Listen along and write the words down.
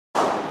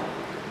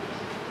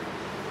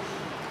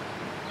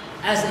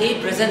As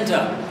a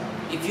presenter,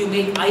 if you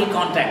make eye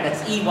contact,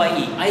 that's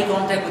E-Y-E, eye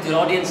contact with your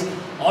audience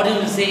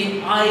will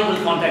say, I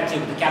will contact you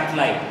with the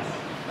capital I.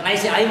 When I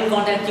say I will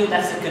contact you,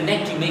 that's the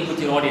connect you make with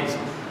your audience.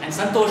 And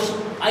Santosh,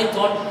 I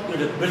thought you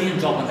did a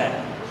brilliant job on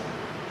that.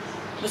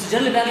 Mr.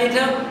 General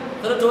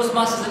Evaluator, fellow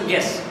Toastmasters and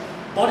guests,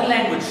 body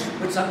language,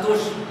 which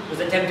Santosh was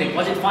attempting,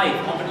 Project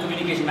 5, Competent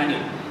Communication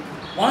Manual.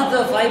 One of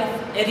the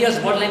 5 areas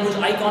of body language,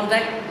 eye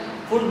contact,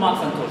 full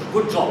mark Santosh,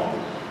 good job.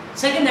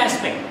 Second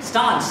aspect,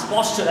 stance,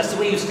 posture, that's the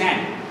way you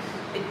stand.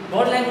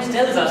 Body language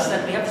tells us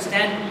that we have to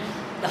stand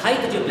the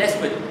height that you're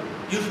blessed with,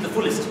 use it the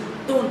fullest.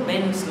 Don't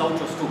bend,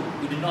 slouch or stoop.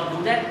 You did not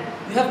do that.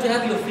 You have to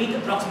have your feet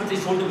approximately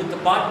shoulder width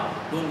apart.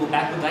 Don't go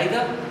backward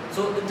either.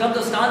 So in terms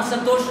of stance,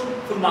 Santosh,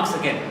 full marks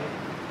again.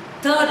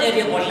 Third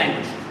area, body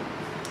language.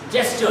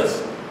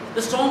 Gestures.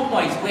 The strong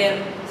points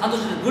where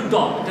Santosh is a good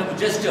dog in terms of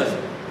gestures.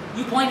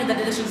 You point in that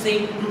direction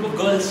saying, group of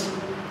girls.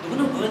 There were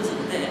no girls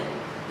over there.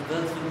 The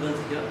girls, few girls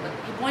here. But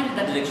you point in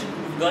that direction,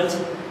 group of girls.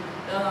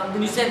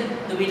 Then you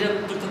said the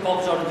waiter took the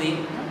cockroach out of the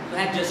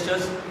hand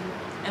gestures.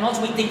 And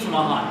also we think from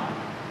our heart.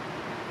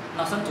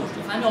 Now Santosh,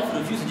 if I may offer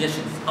a few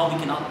suggestions how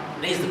we can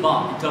raise the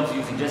bar in terms of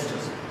using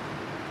gestures.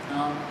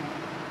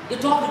 You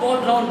talk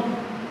revolved around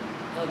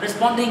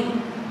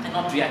responding and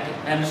not reacting.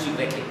 I understood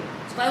correctly.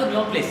 So if I were in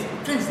your place,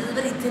 friends, there's a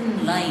very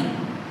thin line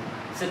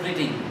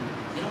separating,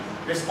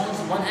 response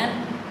on one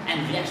hand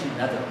and reaction on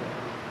the other.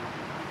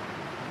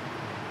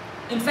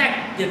 In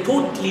fact, they're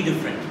totally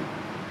different.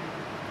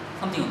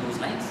 Something on those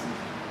lines.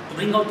 To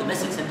bring out the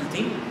message central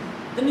thing.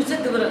 Then you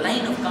said there were a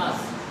line of cars.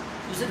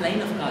 You said line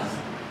of cars.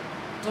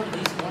 I thought a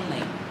very small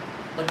line.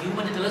 But you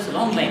want to tell us a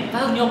long line. If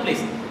I were in your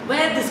place,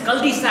 where this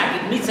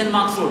cul-de-sac, it meets St.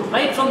 Mark's Road,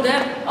 right from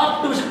there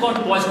up to Bishop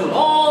Cotton Boys School,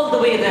 all the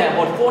way there,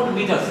 about 400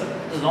 meters,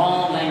 there's a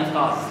long line of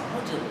cars.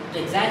 Not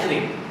to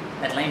exaggerate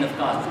that line of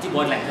cars with your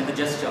body language and the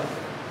gesture.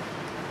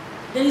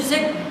 Then you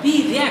said,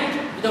 we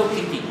react without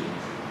thinking.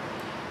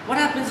 What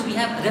happens if we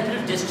have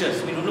repetitive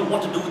gestures? We don't know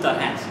what to do with our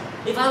hands.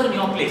 If I were in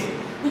your place,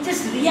 we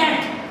just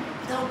react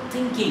without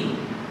thinking.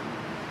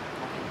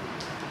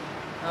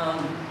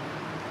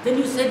 Then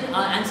you said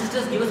our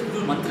ancestors gave us a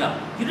beautiful mantra.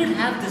 You didn't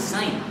have this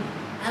sign,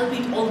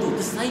 albeit although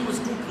this sign was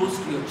too close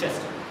to your chest.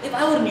 If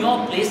I were in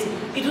your place,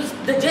 it was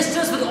the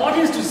gestures for the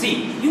audience to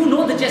see. You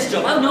know the gesture.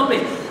 If I were in your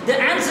place, the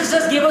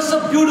ancestors gave us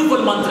a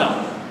beautiful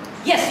mantra.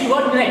 Yes, you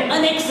heard me right.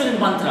 An excellent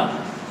mantra.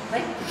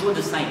 Right? To show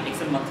the sign,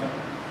 excellent mantra.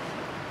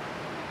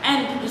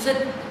 And you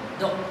said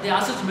they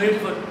asked us to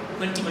meditate for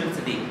 20 minutes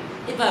a day.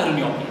 If I were in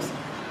your place,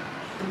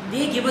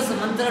 they gave us a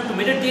mantra to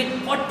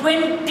meditate for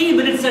 20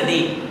 minutes a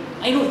day.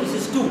 I know this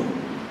is 2,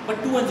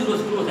 but 2 and 0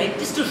 is close, right?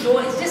 Just to show,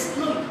 it's just,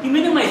 you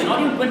minimize it, not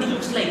even 20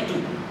 looks like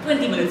 2.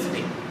 20 minutes a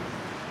day.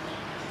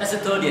 That's the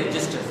third area,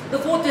 gestures. The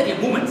fourth area,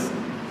 movements.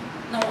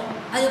 Now,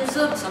 I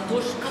observed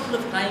Santosh a couple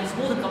of times,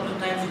 more than a couple of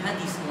times, you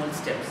had these small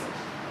steps.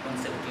 One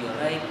step to your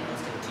right, one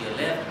step to your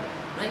left,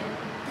 right?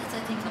 That's, I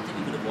think, something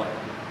we could avoid.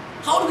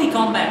 How do we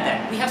combat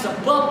that? We have some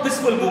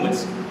purposeful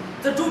movements.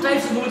 There are 2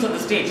 types of movements on the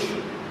stage.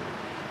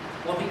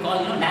 What we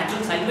call,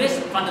 natural sideways,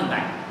 front and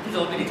back. Please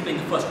already explain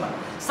the first one.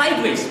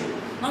 Sideways.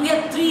 Now we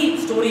have 3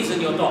 stories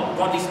in your talk,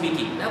 broadly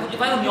speaking.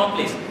 If I were in your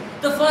place,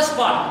 the first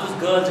part was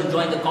girls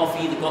enjoying the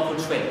coffee, the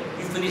cockroach well.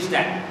 You finished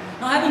that.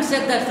 Now having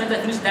said that, friends,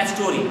 I finished that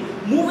story.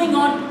 Moving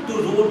on to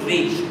road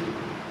rage,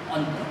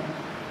 on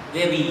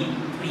where we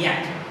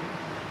react,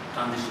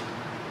 transition.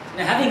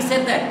 Now having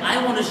said that,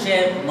 I want to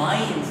share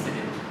my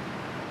incident.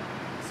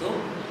 So,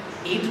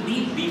 A to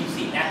B, B to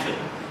C, natural.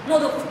 Now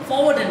the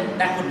forward and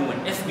backward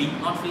movement,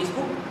 FB, not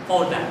Facebook,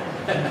 forward back.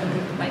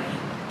 Right?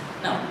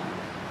 Now,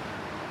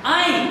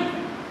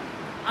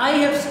 I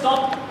have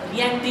stopped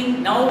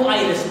reacting, now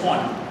I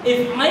respond.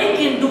 If I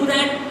can do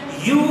that,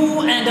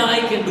 you and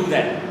I can do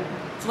that.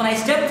 So when I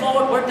step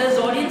forward, what does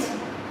the audience?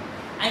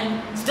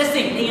 I'm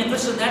stressing, paying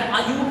attention to that.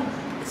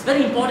 It's a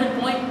very important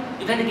point,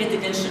 you're trying to get the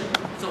attention.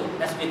 So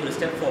that's why you're going to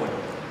step forward.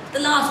 The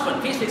last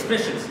one, facial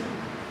expressions.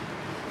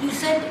 You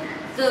said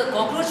the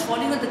cockroach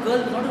falling on the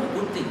girl was not a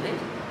good thing, right?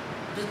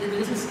 Because they were a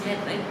little scared,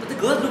 right? But the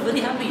girls looked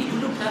very happy. You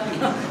looked happy.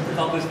 The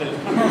cockroach fell.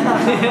 I'm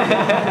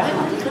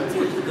a little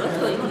confused. The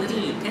girls were a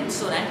little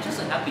tense or anxious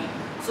or happy.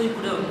 So you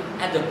could have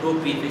had the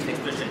appropriate facial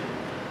expression.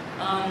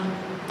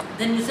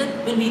 Then you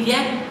said, when we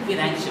react, we're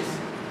anxious.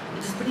 It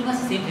is pretty much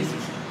the same facial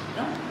expression.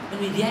 When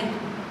we react,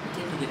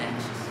 we tend to get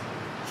anxious.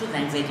 Shows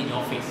anxiety in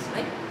your face,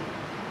 right?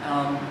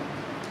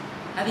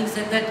 Having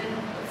said that,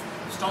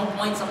 strong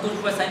points, Santosh,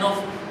 before I sign off,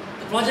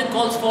 the project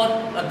calls for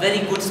a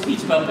very good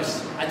speech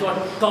purpose. I thought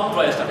top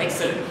drawer stuff,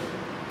 excellent.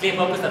 Clear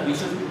purpose that we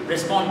should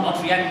respond,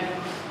 not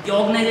react. The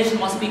organization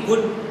must be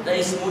good,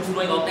 very smooth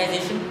flowing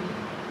organization.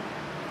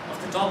 Off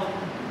the top.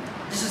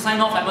 Just to sign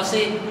off, I must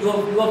say, you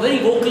are very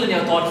vocal in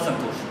your thoughts,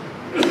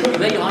 Santosh. You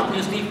wear your heart on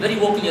your sleeve, very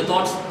vocal in your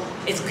thoughts.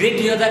 It's great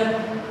to hear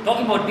that.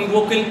 Talking about being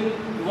vocal,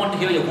 we want to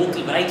hear your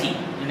vocal variety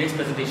in your next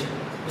presentation.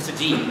 Mr.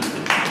 G.